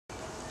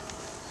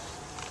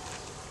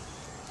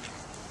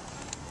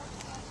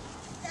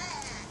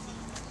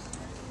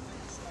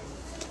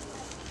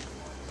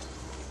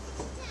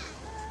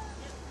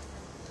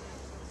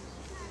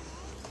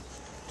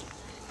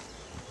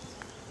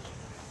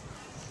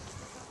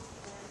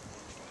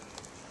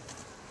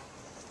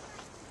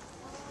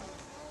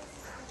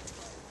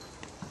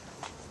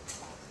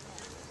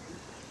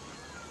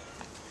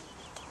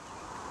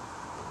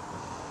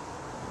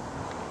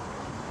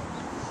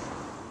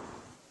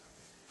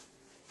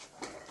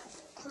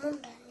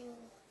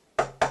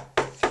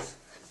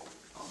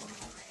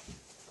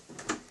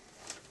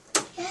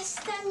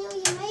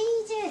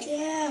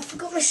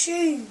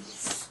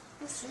shoes.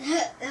 That's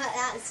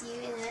you,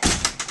 isn't it?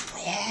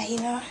 Yeah, you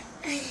know.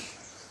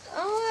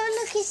 Oh,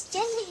 look, it's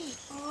Jenny.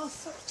 Oh,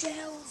 fuck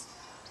gels.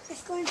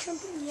 Let's go and jump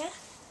in, yeah?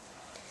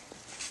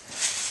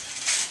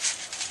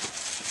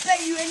 Bet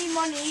you any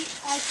money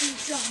I can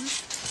jump.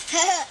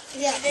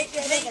 Yeah,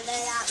 bigger than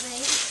that,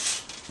 mate.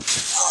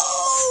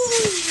 Oh!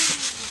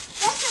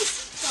 That's a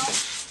stop.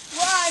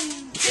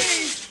 1, 2,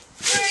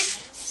 3.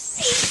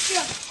 Seat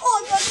jump.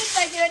 Oh, God, this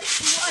I did.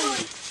 1,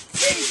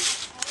 2,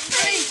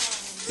 3.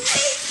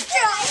 Seat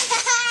jump.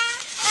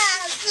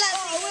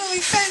 Oh, will we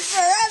spend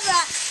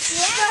forever?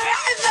 Yeah.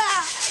 Forever!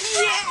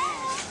 Yeah!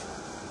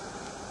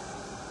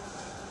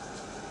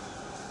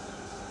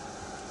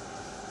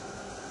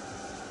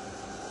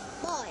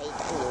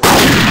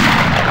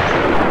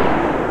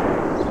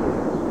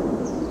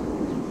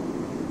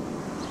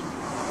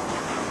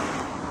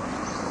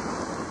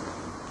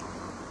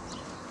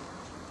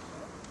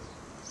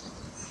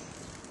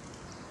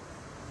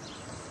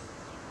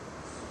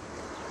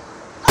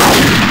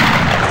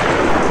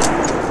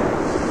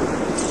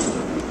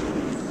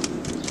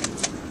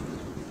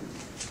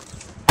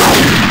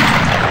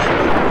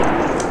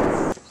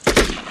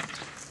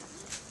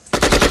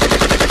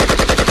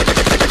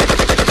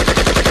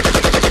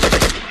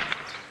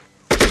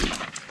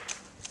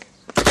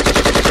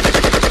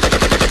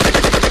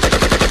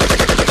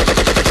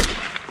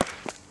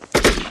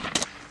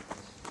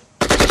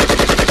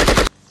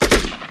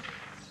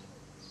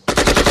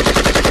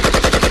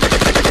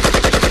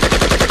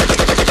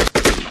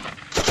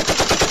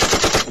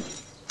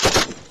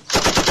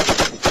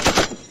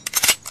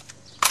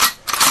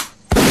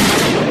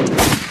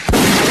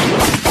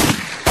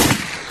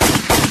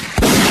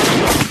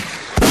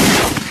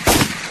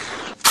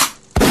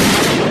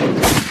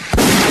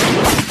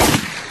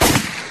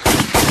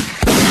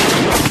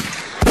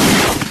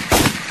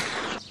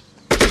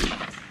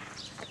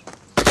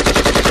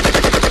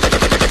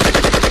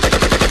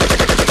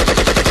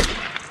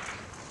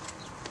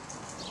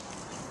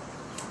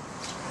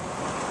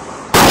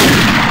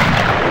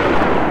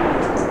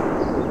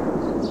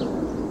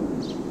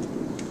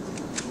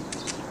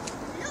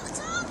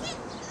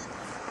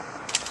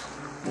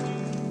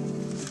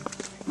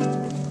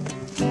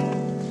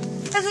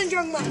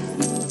 Young man.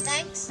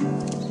 Thanks.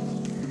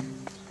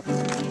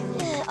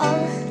 Yeah,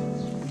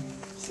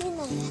 see you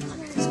later. Come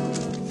here,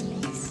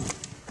 please.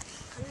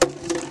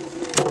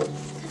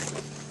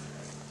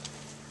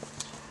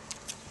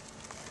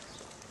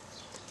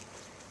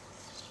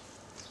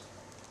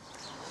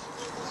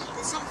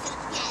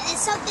 There's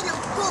something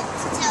I've got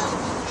to tell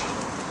you.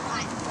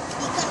 Right,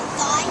 you're gonna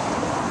die in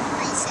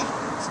 3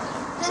 seconds.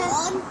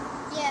 1,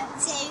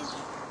 2,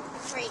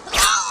 3.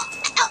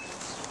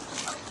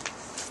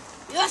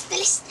 You have to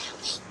listen now,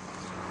 mate.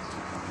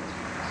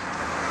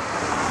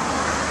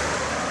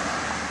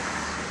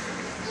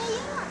 Yeah,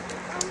 you're right.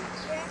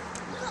 Yeah.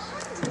 You've got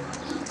hands in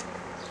it.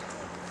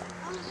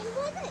 And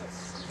like this.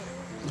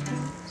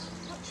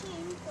 Not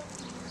tuned, but...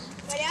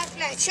 Ready, I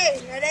play a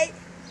tune, ready?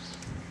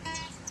 I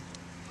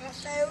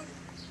failed.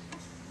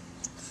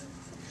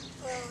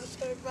 Oh,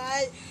 so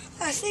bad.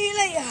 I'll see you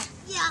later.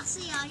 Yeah, I'll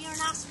see you. You're a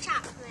nice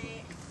chap,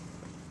 mate.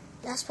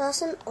 Last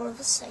person,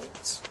 Oliver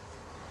Saints.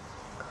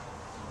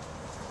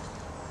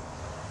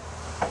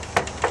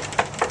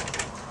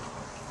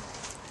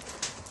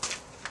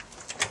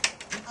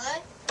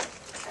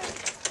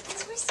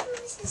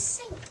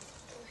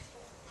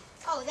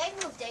 Oh, they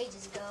moved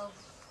ages ago.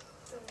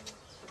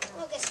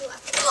 Well, guess who I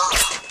have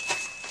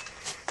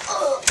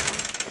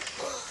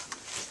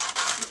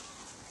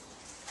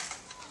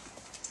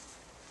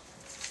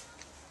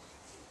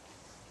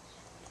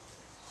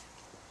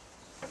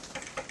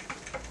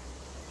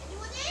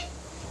Anyone in?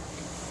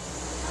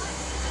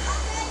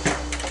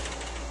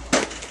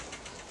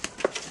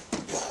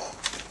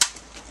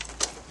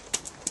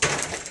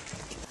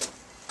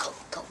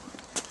 Go.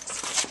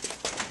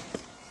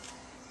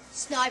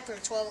 Sniper,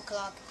 12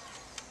 o'clock.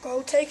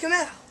 Go take him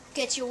out.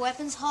 Get your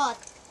weapons hot.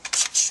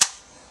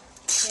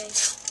 Okay.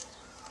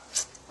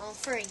 On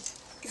 3.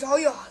 It's all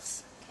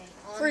yours. Okay,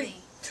 on 3,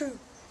 me. 2,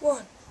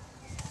 1.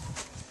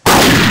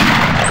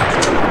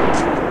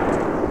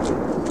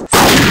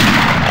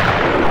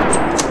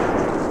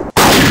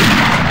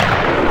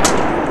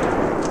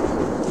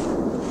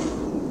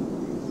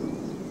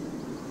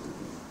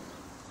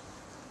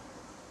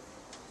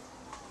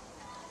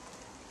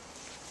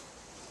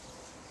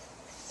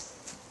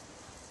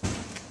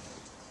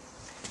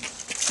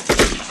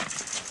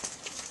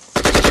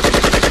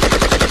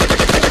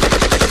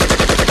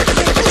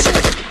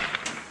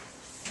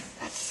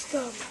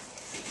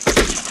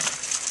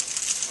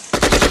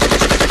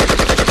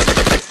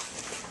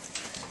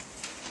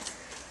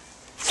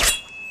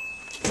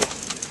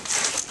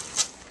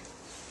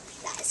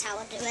 That's how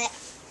I do it.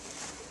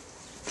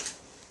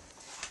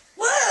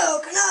 Well,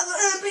 can I have an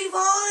MP5?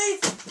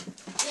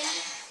 Yeah,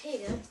 here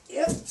you go.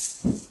 Yep.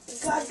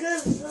 Got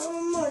good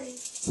money.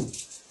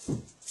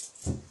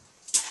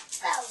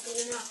 That'll be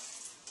enough.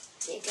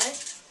 There you go.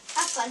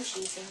 Have fun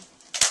shooting.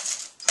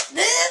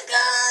 This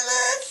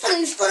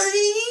gun is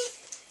funny.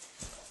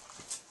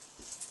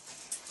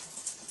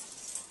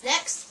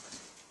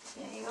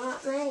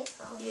 that, mate.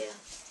 Yeah.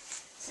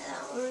 So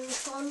that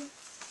one's gone.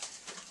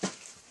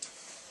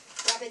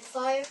 Rapid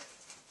fire.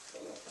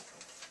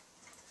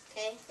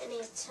 Okay, any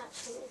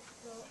attachment?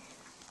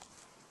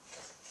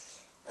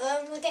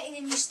 We're getting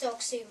a new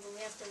stock soon, but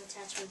we have no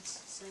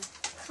attachments, so.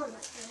 Come on,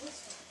 guys.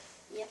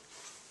 Yep.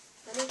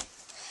 Ready?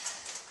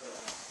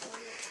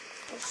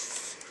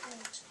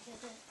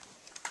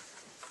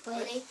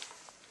 Ready?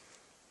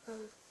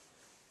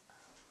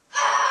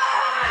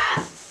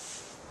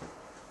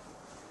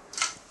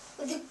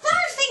 Well, the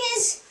bad thing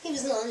is, he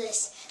was not on the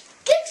list.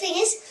 Good thing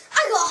is, I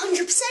got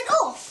 100%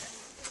 off.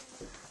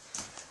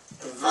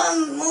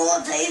 One more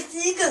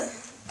tasty gun.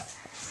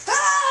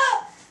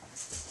 Ah!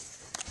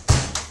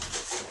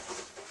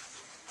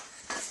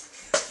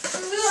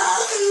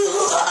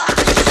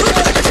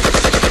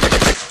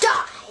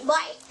 Die,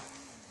 bye.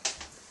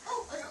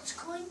 Oh, I dropped a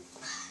coin.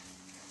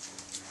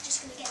 Just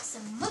gonna get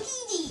some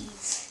Muggy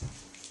D's.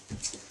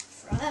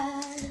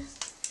 Fries,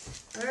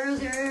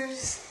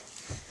 burgers,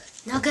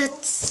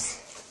 nuggets,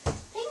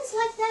 things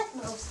like that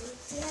mostly.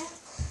 Yeah.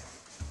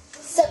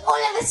 So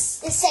all of us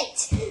the set,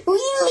 we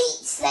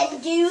meet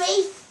then, do we?